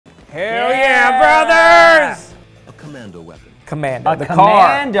Hell yeah, brothers! A commando weapon. Commando. The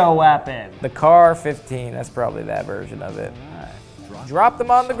commando weapon. The Car 15, that's probably that version of it. Right. Drop them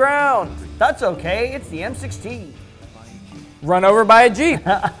on the ground. That's okay, it's the M16. Run over by a Jeep.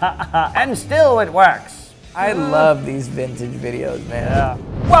 And still it works. I love these vintage videos, man.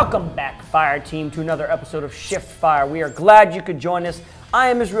 Yeah. Welcome back, Fire Team, to another episode of Shift Fire. We are glad you could join us. I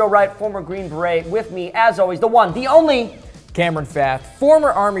am Israel Wright, former Green Beret. With me, as always, the one, the only, Cameron Fath, former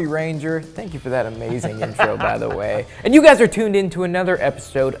Army Ranger. Thank you for that amazing intro, by the way. And you guys are tuned in to another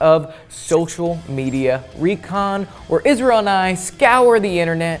episode of Social Media Recon, where Israel and I scour the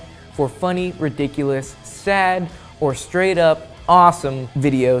internet for funny, ridiculous, sad, or straight up awesome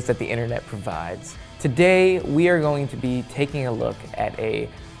videos that the internet provides. Today, we are going to be taking a look at a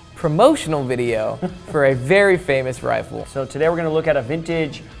promotional video for a very famous rifle. So today we're going to look at a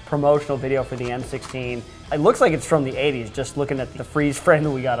vintage promotional video for the M16. It looks like it's from the 80s, just looking at the freeze frame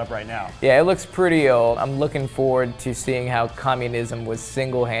that we got up right now. Yeah, it looks pretty old. I'm looking forward to seeing how communism was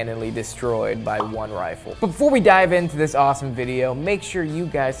single-handedly destroyed by one rifle. But before we dive into this awesome video, make sure you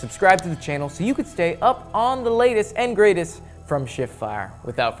guys subscribe to the channel so you can stay up on the latest and greatest from Shift Fire.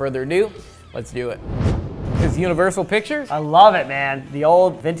 Without further ado, let's do it. Is Universal Pictures? I love it, man. The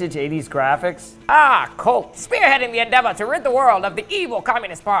old vintage 80s graphics. Ah, Colt, spearheading the endeavor to rid the world of the evil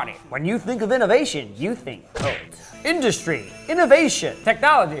Communist Party. When you think of innovation, you think Colt. Industry, innovation,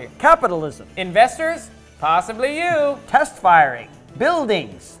 Technology, capitalism, investors, possibly you. test firing,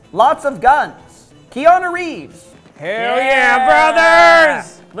 buildings, lots of guns, Keanu Reeves. Hell yeah,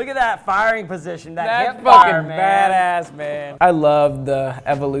 brothers! Look at that firing position, that That's hip fucking fire, man. badass, man. I love the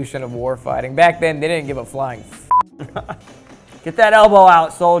evolution of warfighting. Back then, they didn't give a flying Get that elbow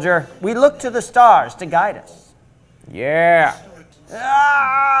out, soldier. We look to the stars to guide us. Yeah.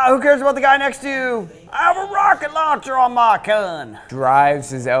 Ah, who cares about the guy next to you? I have a rocket launcher on my gun.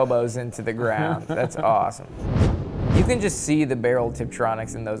 Drives his elbows into the ground. That's awesome. You can just see the barrel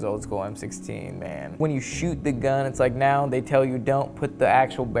Tiptronics in those old school M16, man. When you shoot the gun, it's like now they tell you don't put the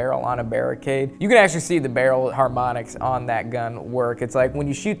actual barrel on a barricade. You can actually see the barrel harmonics on that gun work. It's like when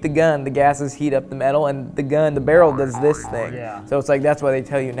you shoot the gun, the gases heat up the metal and the barrel does this thing. Yeah. So it's like that's why they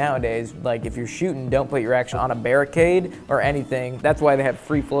tell you nowadays, like if you're shooting, don't put your action on a barricade or anything. That's why they have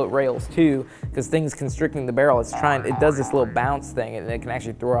free float rails too, because things constricting the barrel, it does this little bounce thing and it can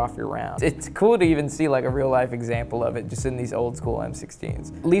actually throw off your rounds. It's cool to even see like a real life example of it just in these old school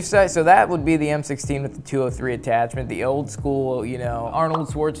M16s. Leaf sight, so that would be the M16 with the 203 attachment, the old school, you know, Arnold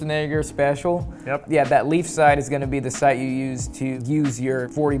Schwarzenegger special. Yep. Yeah, that leaf sight is gonna be the sight you use to use your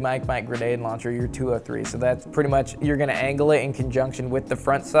 40 mic grenade launcher, your 203. So that's pretty much, you're gonna angle it in conjunction with the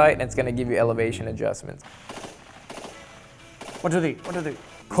front sight and it's gonna give you elevation adjustments. 1, 2, 3, 1, 2, 3.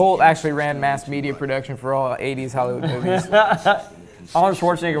 Colt actually ran mass media production for all 80s Hollywood movies. Arnold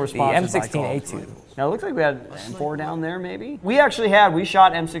Schwarzenegger was The sponsored by Colt. M16A2. Now, it looks like we had M4 down there, maybe? We shot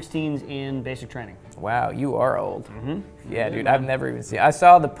M16s in basic training. Wow, you are old. Yeah, dude, I've never even seen. I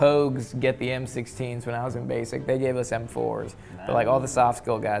saw the Pogues get the M16s when I was in basic. They gave us M4s, but like all the soft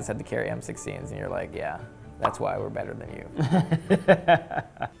skill guys had to carry M16s, and you're like, yeah, that's why we're better than you.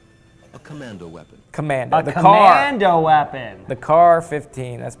 A commando weapon. Commando. A The commando weapon. The Car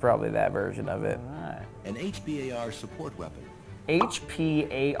 15. That's probably that version of it. Right. An HPAR support weapon.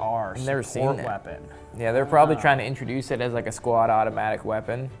 HPAR I've never seen support that. weapon. Yeah, they're probably trying to introduce it as like a squad automatic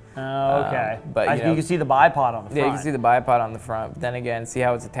weapon. Oh, okay. But you can see the bipod on the front. Yeah, you can see the bipod on the front. Then again, see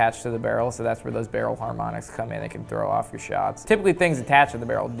how it's attached to the barrel? So that's where those barrel harmonics come in. They can throw off your shots. Typically things attached to the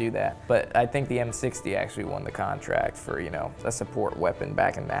barrel do that. But I think the M60 actually won the contract for, you know, a support weapon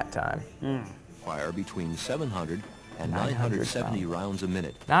back in that time. Fire between 700 and 970 rounds a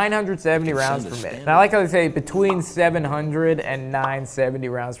minute. 970 rounds per minute. And I like how they say between 700 and 970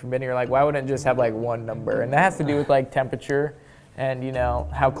 rounds per minute. You're like, why wouldn't it just have like one number? And that has to do with like temperature and, you know,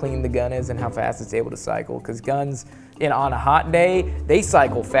 how clean the gun is and how fast it's able to cycle. Because guns, on a hot day, they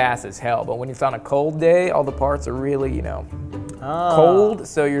cycle fast as hell. But when it's on a cold day, all the parts are really, you know, cold.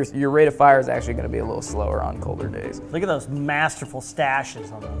 So your rate of fire is actually going to be a little slower on colder days. Look at those masterful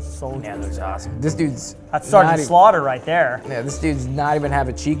stashes on those soldiers. Yeah, that's awesome. This dude's That's Sergeant Slaughter right there. Yeah, this dude's not even have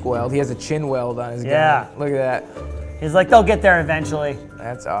a cheek weld. He has a chin weld on his Yeah. gun. Look at that. He's like, they'll get there eventually.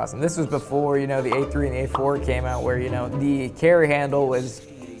 That's awesome. This was before, you know, the A3 and A4 came out where, you know, the carry handle was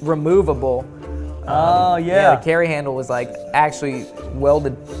removable. Oh, yeah. The carry handle was like actually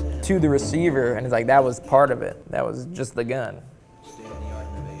welded to the receiver and it's like that was part of it. That was just the gun.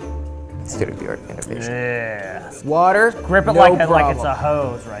 State-of-the-art innovation. Yeah. Water, Grip it no like problem. it's a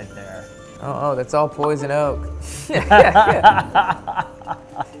hose right there. Oh, that's all poison oak.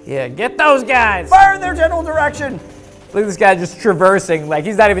 Yeah, get those guys. Fire in their general direction. Look at this guy just traversing. Like,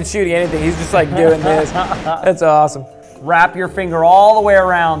 he's not even shooting anything. He's just like doing this. That's awesome. Wrap your finger all the way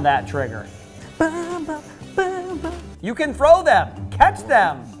around that trigger. You can throw them, catch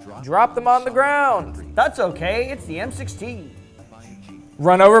them. Drop them on the ground. That's okay, it's the M16.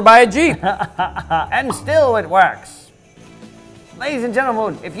 Run over by a Jeep. And still it works. Ladies and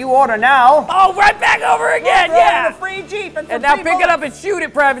gentlemen, if you order now... Oh, right back over again, yeah. A free Jeep and now pick it up and shoot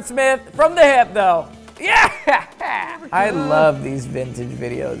it, Private Smith, from the hip, though. Yeah. I love these vintage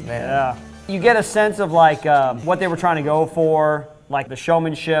videos, man. Yeah. You get a sense of like what they were trying to go for, like the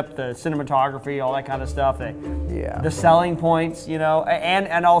showmanship, the cinematography, all that kind of stuff. The selling points, you know,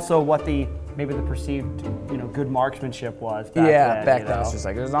 and also what maybe the perceived, you know, good marksmanship was back then. Back then it's just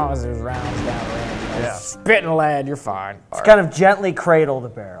like, as long as there's rounds down range, spitting lead, you're fine. It's kind of gently cradle the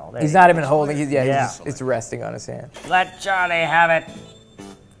barrel. He's not even holding, it's resting on his hand. Let Charlie have it.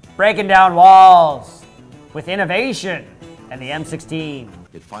 Breaking down walls with innovation and the M16.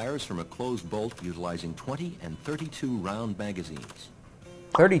 It fires from a closed bolt utilizing 20 and 32 round magazines.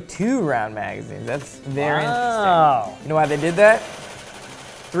 32 round magazines, that's very interesting. You know why they did that?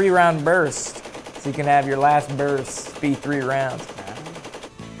 3-round burst, so you can have your last burst be 3 rounds.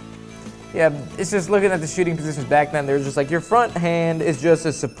 Yeah, it's just looking at the shooting positions back then, there's just like your front hand is just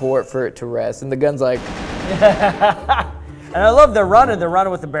a support for it to rest, and the gun's like... And I love the running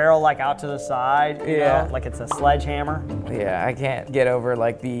with the barrel like out to the side, you know, like it's a sledgehammer. Yeah, I can't get over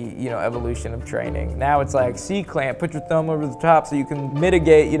like the, you know, evolution of training. Now it's like C-clamp, put your thumb over the top so you can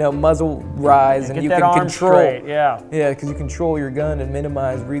mitigate, you know, muzzle rise and you can control. Straight, yeah, because you control your gun and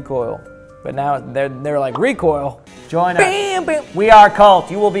minimize recoil. But now they're like recoil. Join us. Bam, bam. We are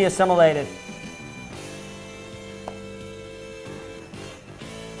Colt. You will be assimilated.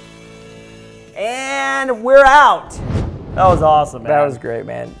 And we're out. That was awesome, man. That was great,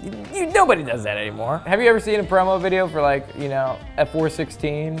 man. Nobody does that anymore. Have you ever seen a promo video for like, you know, a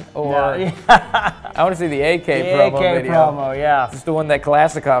 416 or I want to see the AK promo video. Promo, yeah. Just the one that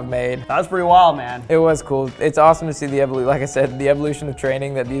Kalashnikov made. That was pretty wild, man. It was cool. It's awesome to see the evolution, like I said, the evolution of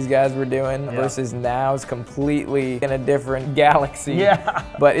training that these guys were doing versus now is completely in a different galaxy. Yeah.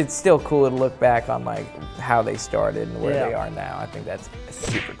 But it's still cool to look back on like how they started and where they are now. I think that's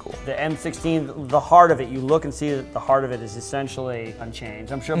super cool. The M16, the heart of it, you look and see that the heart of it is essentially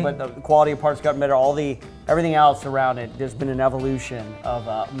unchanged. I'm sure, but the quality of parts got better. Everything else around it, there's been an evolution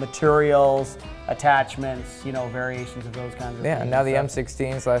of materials, attachments, you know, variations of those kinds of things. Yeah, and now the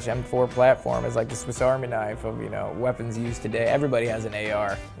M16/M4 platform is like the Swiss Army knife of, you know, weapons used today. Everybody has an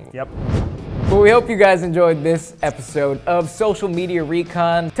AR. Yep. Well, we hope you guys enjoyed this episode of Social Media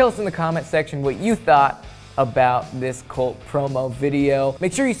Recon. Tell us in the comment section what you thought about this Colt promo video.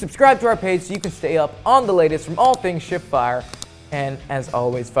 Make sure you subscribe to our page so you can stay up on the latest from all things Shift Fire. And as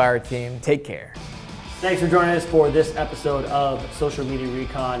always, Fire Team, take care. Thanks for joining us for this episode of Social Media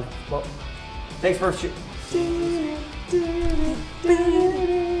Recon. Well, thanks for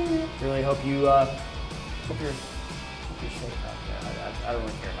really hope you hope you're safe out there. I don't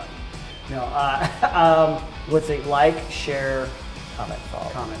really care about you. No, let's say like, share, comment,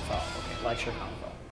 follow. Okay, like, share, comment, follow.